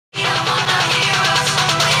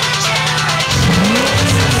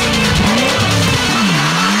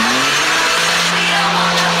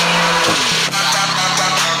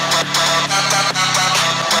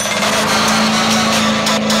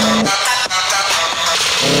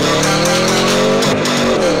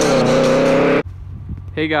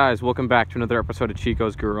Hey guys, welcome back to another episode of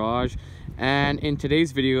Chico's Garage. And in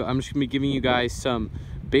today's video, I'm just going to be giving you guys some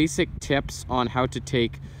basic tips on how to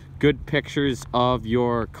take good pictures of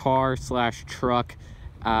your car / truck.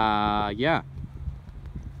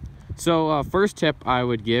 So first tip I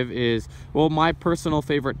would give is, well, my personal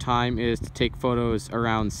favorite time is to take photos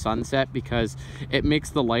around sunset because it makes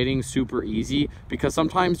the lighting super easy. Because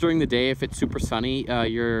sometimes during the day, if it's super sunny,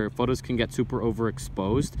 your photos can get super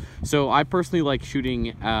overexposed. So I personally like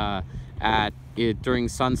shooting during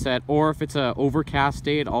sunset, or if it's an overcast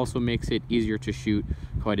day, it also makes it easier to shoot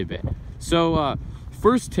quite a bit. So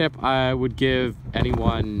first tip I would give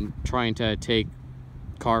anyone trying to take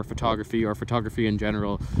car photography or photography in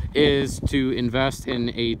general is to invest in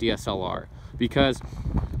a DSLR, because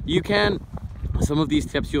some of these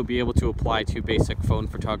tips you'll be able to apply to basic phone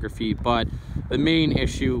photography, but the main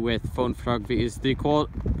issue with phone photography is the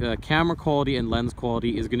camera quality and lens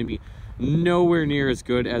quality is going to be nowhere near as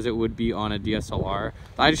good as it would be on a DSLR.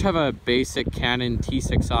 I just have a basic Canon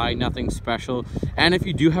T6i, nothing special. And if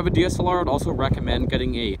you do have a DSLR, I'd also recommend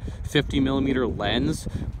getting a 50mm lens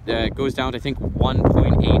that goes down to, I think,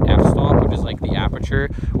 1.8 f-stop, which is like the aperture,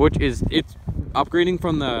 it's upgrading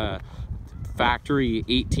from the factory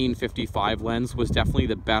 1855 lens was definitely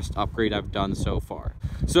the best upgrade I've done so far.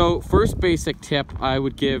 So first basic tip I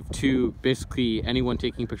would give to basically anyone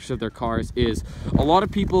taking pictures of their cars is, a lot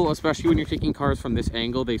of people, especially when you're taking cars from this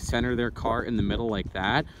angle, they center their car in the middle like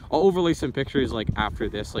that. I'll overlay some pictures like after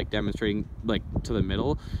this, like demonstrating like to the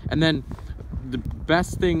middle. And then the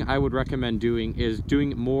best thing I would recommend doing is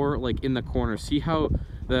doing more like in the corner. See how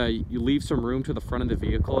you leave some room to the front of the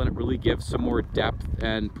vehicle, and it really gives some more depth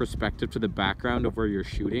and perspective to the background of where you're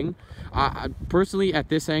shooting. Personally, at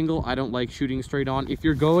this angle, I don't like shooting straight on. If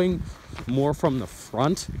you're going more from the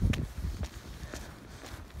front,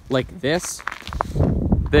 like this,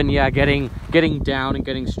 then yeah, getting down and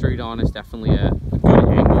getting straight on is definitely a good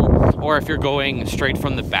angle. Or if you're going straight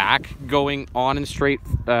from the back, going on and straight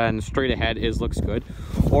ahead looks good.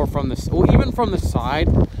 Or even from the side,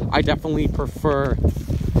 I definitely prefer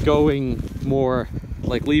going more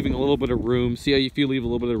like leaving a little bit of room. See how if you leave a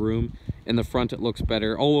little bit of room in the front, it looks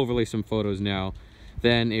better. I'll overlay some photos now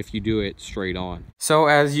than if you do it straight on. So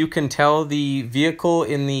as you can tell, the vehicle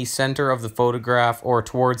in the center of the photograph, or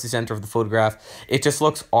towards the center of the photograph, it just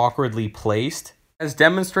looks awkwardly placed. As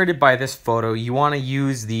demonstrated by this photo, you want to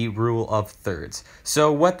use the rule of thirds.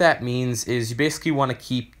 So what that means is you basically want to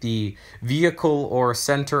keep the vehicle or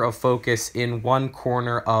center of focus in one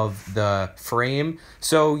corner of the frame.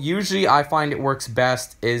 So usually I find it works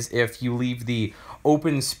best is if you leave the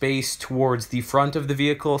open space towards the front of the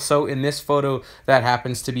vehicle. So in this photo, that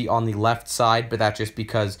happens to be on the left side, but that's just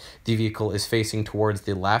because the vehicle is facing towards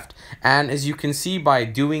the left. And as you can see, by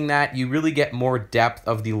doing that, you really get more depth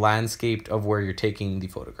of the landscape of where you're taking the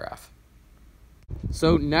photograph.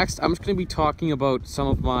 So next, I'm just going to be talking about some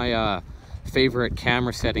of my favorite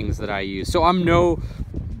camera settings that I use. So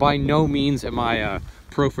by no means am I a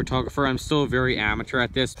pro photographer. I'm still very amateur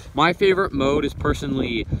at this. My favorite mode is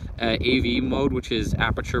personally AV mode, which is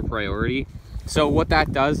aperture priority. So what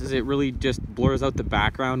that does is it really just blurs out the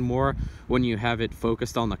background more when you have it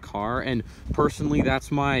focused on the car, and personally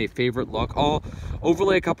that's my favorite look. I'll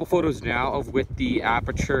overlay a couple photos now with the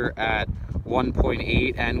aperture at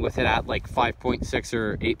 1.8 and with it at like 5.6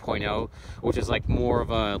 or 8.0, which is like more of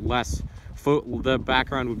a the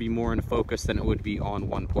background would be more in focus than it would be on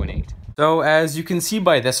 1.8. So as you can see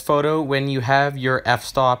by this photo, when you have your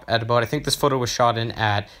f-stop at about, I think this photo was shot in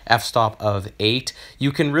at f-stop of 8,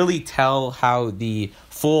 you can really tell how the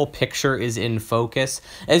full picture is in focus.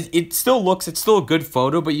 As it's still a good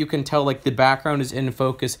photo, but you can tell like the background is in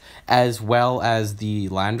focus as well as the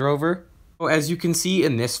Land Rover. As you can see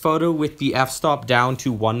in this photo with the f-stop down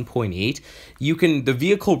to 1.8, the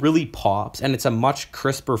vehicle really pops and it's a much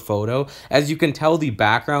crisper photo. As you can tell, the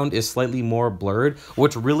background is slightly more blurred,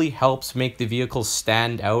 which really helps make the vehicle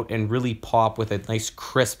stand out and really pop with a nice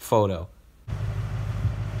crisp photo.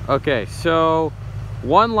 Okay, so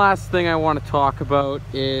one last thing I want to talk about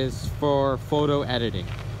is for photo editing.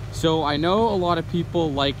 So I know a lot of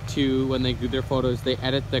people like to, when they do their photos, they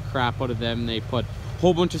edit the crap out of them. They put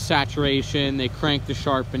whole bunch of saturation, they crank the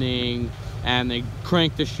sharpening, and they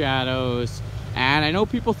crank the shadows. And I know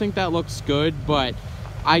people think that looks good, but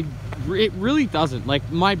it really doesn't.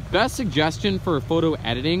 Like, my best suggestion for photo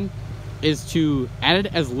editing is to edit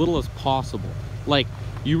as little as possible. Like,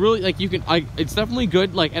 you really, like, it's definitely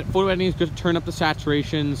good, like, photo editing is good to turn up the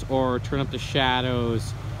saturations or turn up the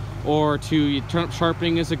shadows, or to turn up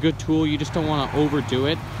sharpening is a good tool. You just don't want to overdo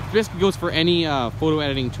it. It basically goes for any photo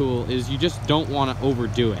editing tool, is you just don't want to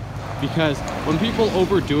overdo it. because when people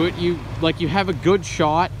overdo it, you have a good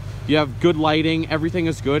shot, you have good lighting, everything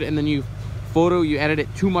is good, and then you edit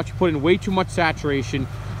it too much, you put in way too much saturation,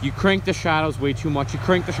 you crank the shadows way too much, you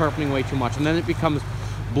crank the sharpening way too much, and then it becomes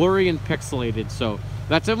blurry and pixelated. So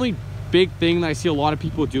that's definitely a big thing that I see a lot of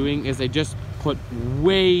people doing, is they just put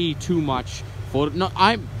way too much photo. No,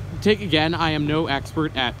 I am no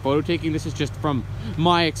expert at photo taking. This is just from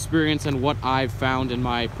my experience and what I've found in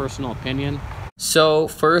my personal opinion. So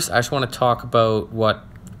first, I just want to talk about what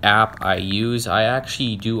app I use. I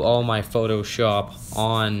actually do all my Photoshop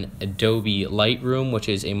on Adobe Lightroom, which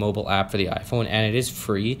is a mobile app for the iPhone, and it is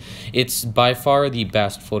free. It's by far the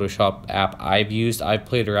best Photoshop app I've used. I've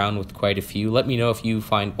played around with quite a few. Let me know if you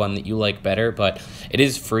find one that you like better, but it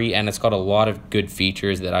is free and it's got a lot of good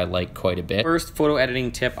features that I like quite a bit. First photo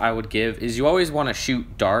editing tip I would give is you always want to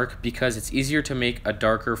shoot dark, because it's easier to make a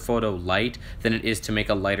darker photo light than it is to make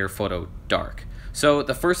a lighter photo dark. So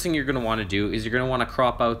the first thing you're going to want to do is you're going to want to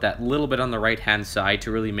crop out that little bit on the right hand side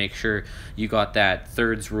to really make sure you got that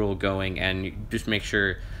thirds rule going, and you just make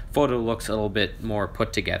sure photo looks a little bit more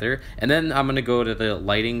put together. And then I'm going to go to the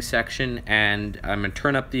lighting section and I'm going to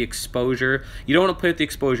turn up the exposure. You don't want to play with the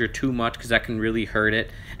exposure too much because that can really hurt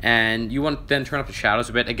it. And you want to then turn up the shadows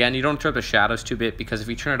a bit. Again, you don't turn up the shadows too bit, because if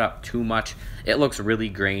you turn it up too much, it looks really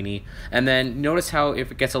grainy. And then notice how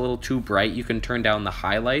if it gets a little too bright, you can turn down the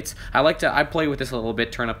highlights. I play with this a little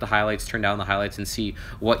bit, turn up the highlights, turn down the highlights, and see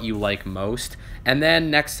what you like most. And then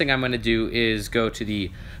next thing I'm going to do is go to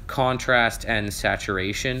the contrast and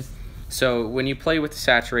saturation. So when you play with the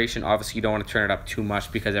saturation, obviously you don't want to turn it up too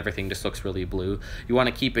much because everything just looks really blue. You want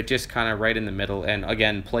to keep it just kind of right in the middle, and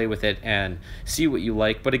again, play with it and see what you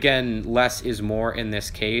like. But again, less is more in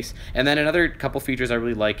this case. And then another couple features I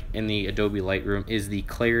really like in the Adobe Lightroom is the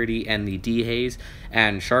clarity and the dehaze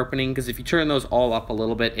and sharpening, because if you turn those all up a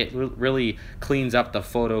little bit, it really cleans up the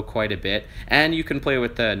photo quite a bit. And you can play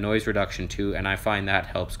with the noise reduction too, and I find that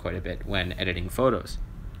helps quite a bit when editing photos.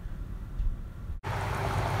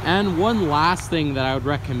 And one last thing that I would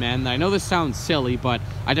recommend, I know this sounds silly, but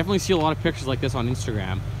I definitely see a lot of pictures like this on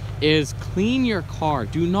Instagram, is clean your car.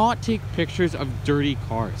 Do not take pictures of dirty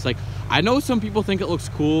cars. Like, I know some people think it looks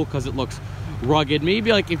cool because it looks rugged.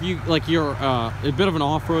 Maybe like if you're a bit of an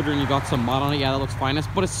off-roader and you got some mud on it, yeah, that looks finest.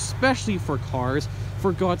 But especially for cars,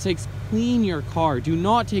 for God's sakes, clean your car. Do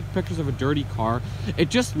not take pictures of a dirty car. It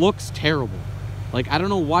just looks terrible. Like, I don't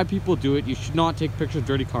know why people do it. You should not take pictures of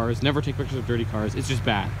dirty cars. Never take pictures of dirty cars. It's just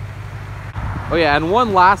bad. Oh yeah, and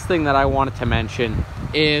one last thing that I wanted to mention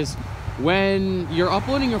is when you're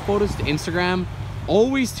uploading your photos to Instagram,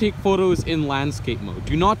 always take photos in landscape mode.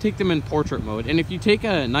 Do not take them in portrait mode. And if you take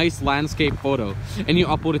a nice landscape photo and you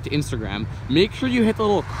upload it to Instagram, make sure you hit the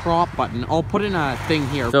little crop button. I'll put in a thing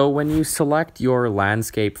here. So when you select your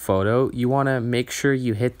landscape photo, you want to make sure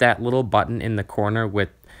you hit that little button in the corner with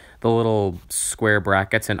the little square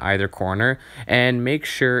brackets in either corner, and make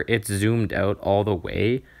sure it's zoomed out all the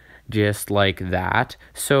way, just like that,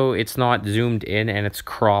 so it's not zoomed in and it's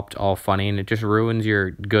cropped all funny, and it just ruins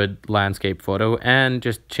your good landscape photo. And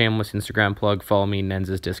just shameless Instagram plug, follow me,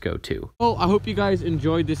 Nenz's Disco too. Well, I hope you guys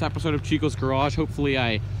enjoyed this episode of Chico's Garage. Hopefully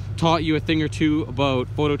I taught you a thing or two about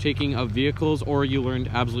photo taking of vehicles, or you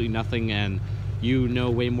learned absolutely nothing and you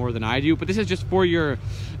know way more than I do. But this is just for your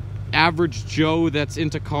average Joe that's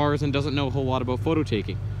into cars and doesn't know a whole lot about photo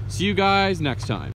taking. See you guys next time.